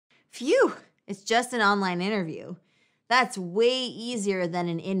Phew, it's just an online interview. That's way easier than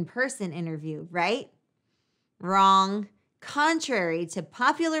an in-person interview, right? Wrong. Contrary to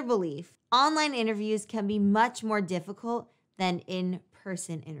popular belief, online interviews can be much more difficult than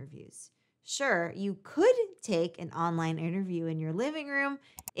in-person interviews. Sure, you could take an online interview in your living room,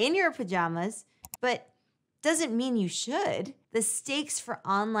 in your pajamas, but doesn't mean you should. The stakes for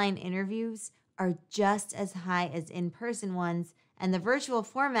online interviews are just as high as in-person ones, and the virtual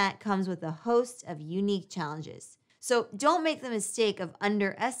format comes with a host of unique challenges. So don't make the mistake of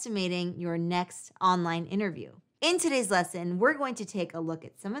underestimating your next online interview. In today's lesson, we're going to take a look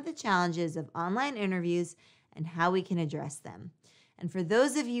at some of the challenges of online interviews and how we can address them. And for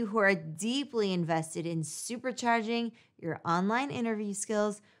those of you who are deeply invested in supercharging your online interview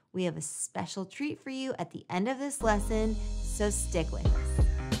skills, we have a special treat for you at the end of this lesson, so stick with us.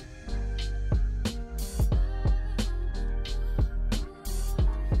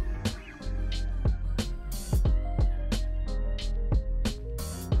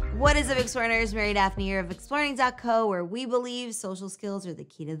 What is up, Explearners? Mary Daphne here of Explearning.co, where we believe social skills are the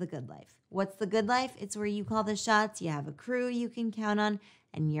key to the good life. What's the good life? It's where you call the shots, you have a crew you can count on,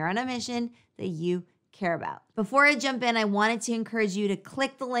 and you're on a mission that you care about. Before I jump in, I wanted to encourage you to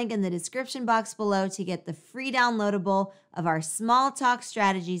click the link in the description box below to get the free downloadable of our Small Talk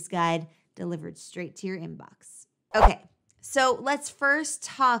Strategies Guide delivered straight to your inbox. Okay, so let's first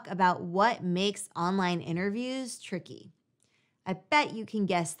talk about what makes online interviews tricky. I bet you can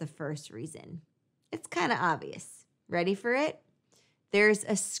guess the first reason. It's kind of obvious. Ready for it? There's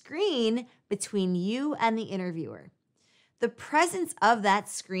a screen between you and the interviewer. The presence of that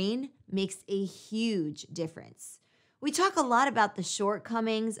screen makes a huge difference. We talk a lot about the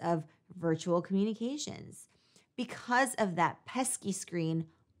shortcomings of virtual communications. Because of that pesky screen,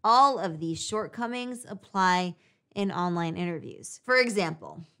 all of these shortcomings apply in online interviews. For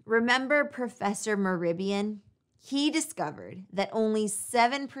example, remember Professor Meribian? He discovered that only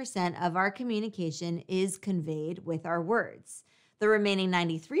 7% of our communication is conveyed with our words. The remaining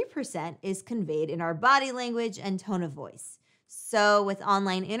 93% is conveyed in our body language and tone of voice. So with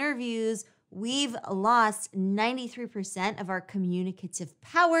online interviews, we've lost 93% of our communicative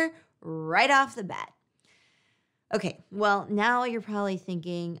power right off the bat. Okay, well, now you're probably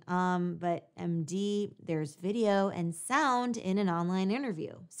thinking, but MD, there's video and sound in an online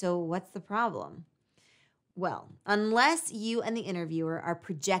interview. So what's the problem? Well, unless you and the interviewer are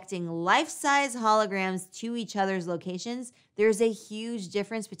projecting life-size holograms to each other's locations, there's a huge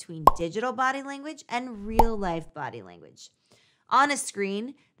difference between digital body language and real-life body language. On a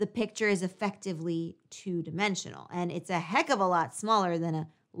screen, the picture is effectively two-dimensional, and it's a heck of a lot smaller than a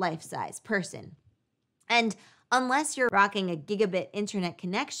life-size person. And unless you're rocking a gigabit internet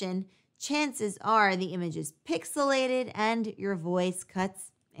connection, chances are the image is pixelated and your voice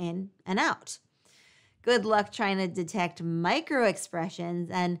cuts in and out. Good luck trying to detect micro expressions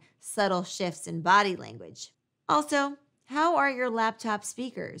and subtle shifts in body language. Also, how are your laptop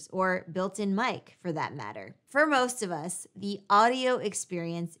speakers or built-in mic for that matter? For most of us, the audio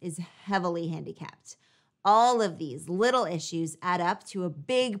experience is heavily handicapped. All of these little issues add up to a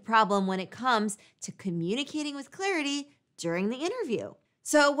big problem when it comes to communicating with clarity during the interview.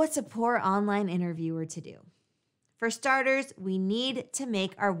 So what's a poor online interviewer to do? For starters, we need to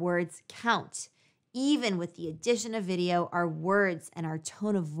make our words count. Even with the addition of video, our words and our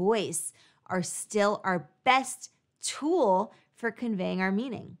tone of voice are still our best tool for conveying our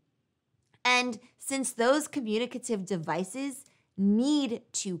meaning. And since those communicative devices need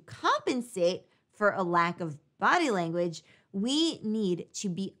to compensate for a lack of body language, we need to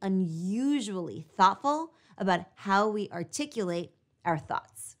be unusually thoughtful about how we articulate our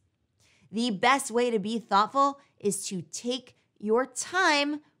thoughts. The best way to be thoughtful is to take your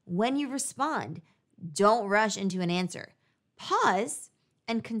time when you respond. Don't rush into an answer. Pause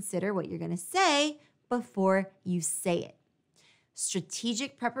and consider what you're going to say before you say it.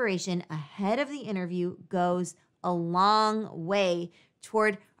 Strategic preparation ahead of the interview goes a long way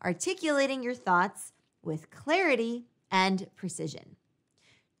toward articulating your thoughts with clarity and precision.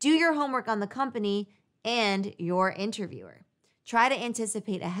 Do your homework on the company and your interviewer. Try to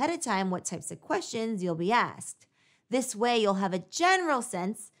anticipate ahead of time what types of questions you'll be asked. This way, you'll have a general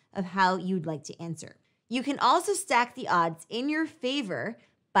sense of how you'd like to answer. You can also stack the odds in your favor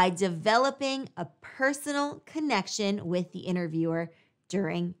by developing a personal connection with the interviewer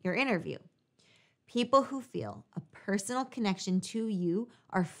during your interview. People who feel a personal connection to you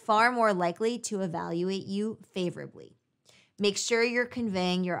are far more likely to evaluate you favorably. Make sure you're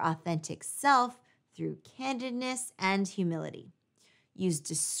conveying your authentic self through candidness and humility. Use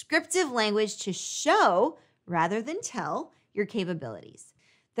descriptive language to show, rather than tell, your capabilities.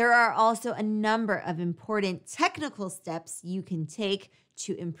 There are also a number of important technical steps you can take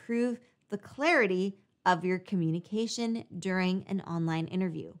to improve the clarity of your communication during an online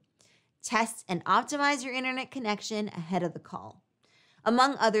interview. Test and optimize your internet connection ahead of the call.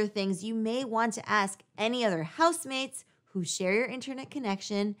 Among other things, you may want to ask any other housemates who share your internet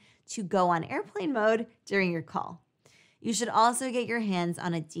connection to go on airplane mode during your call. You should also get your hands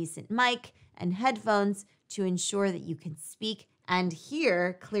on a decent mic and headphones to ensure that you can speak and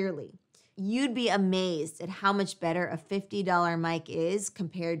hear clearly. You'd be amazed at how much better a $50 mic is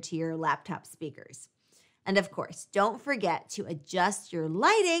compared to your laptop speakers. And of course, don't forget to adjust your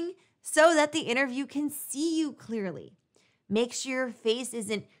lighting so that the interview can see you clearly. Make sure your face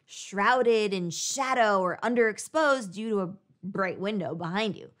isn't shrouded in shadow or underexposed due to a bright window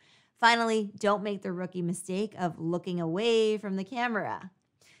behind you. Finally, don't make the rookie mistake of looking away from the camera.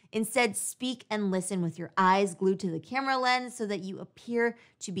 Instead, speak and listen with your eyes glued to the camera lens so that you appear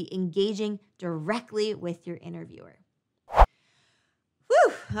to be engaging directly with your interviewer.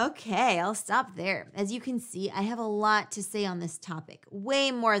 Whew, okay, I'll stop there. As you can see, I have a lot to say on this topic,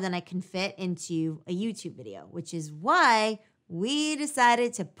 way more than I can fit into a YouTube video, which is why we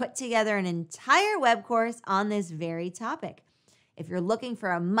decided to put together an entire web course on this very topic. If you're looking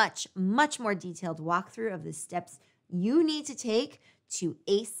for a much more detailed walkthrough of the steps you need to take to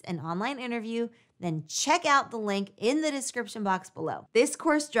ace an online interview, then check out the link in the description box below. This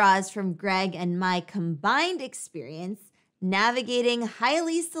course draws from Greg and my combined experience navigating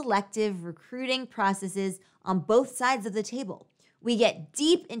highly selective recruiting processes on both sides of the table. We get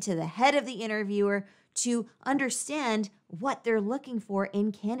deep into the head of the interviewer to understand what they're looking for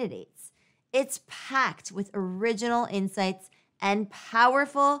in candidates. It's packed with original insights and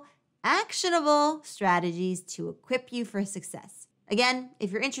powerful, actionable strategies to equip you for success. Again,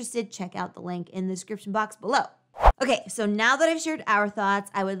 if you're interested, check out the link in the description box below. Okay, so now that I've shared our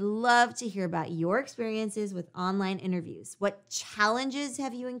thoughts, I would love to hear about your experiences with online interviews. What challenges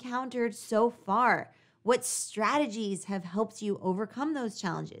have you encountered so far? What strategies have helped you overcome those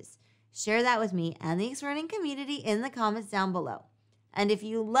challenges? Share that with me and the Explearning community in the comments down below. And if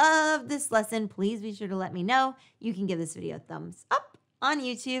you love this lesson, please be sure to let me know. You can give this video a thumbs up on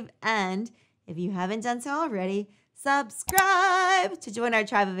YouTube. And if you haven't done so already, subscribe to join our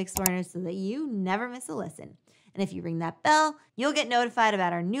tribe of Explearners so that you never miss a lesson. And if you ring that bell, you'll get notified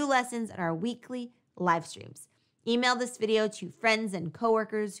about our new lessons and our weekly live streams. Email this video to friends and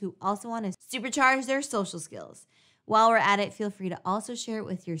coworkers who also want to supercharge their social skills. While we're at it, feel free to also share it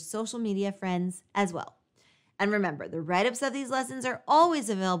with your social media friends as well. And remember, the write-ups of these lessons are always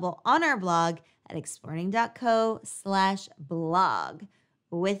available on our blog at explearning.co/blog.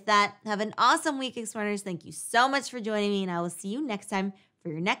 With that, have an awesome week, Explearners. Thank you so much for joining me, and I will see you next time for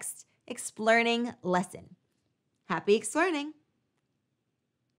your next Explearning lesson. Happy Explearning!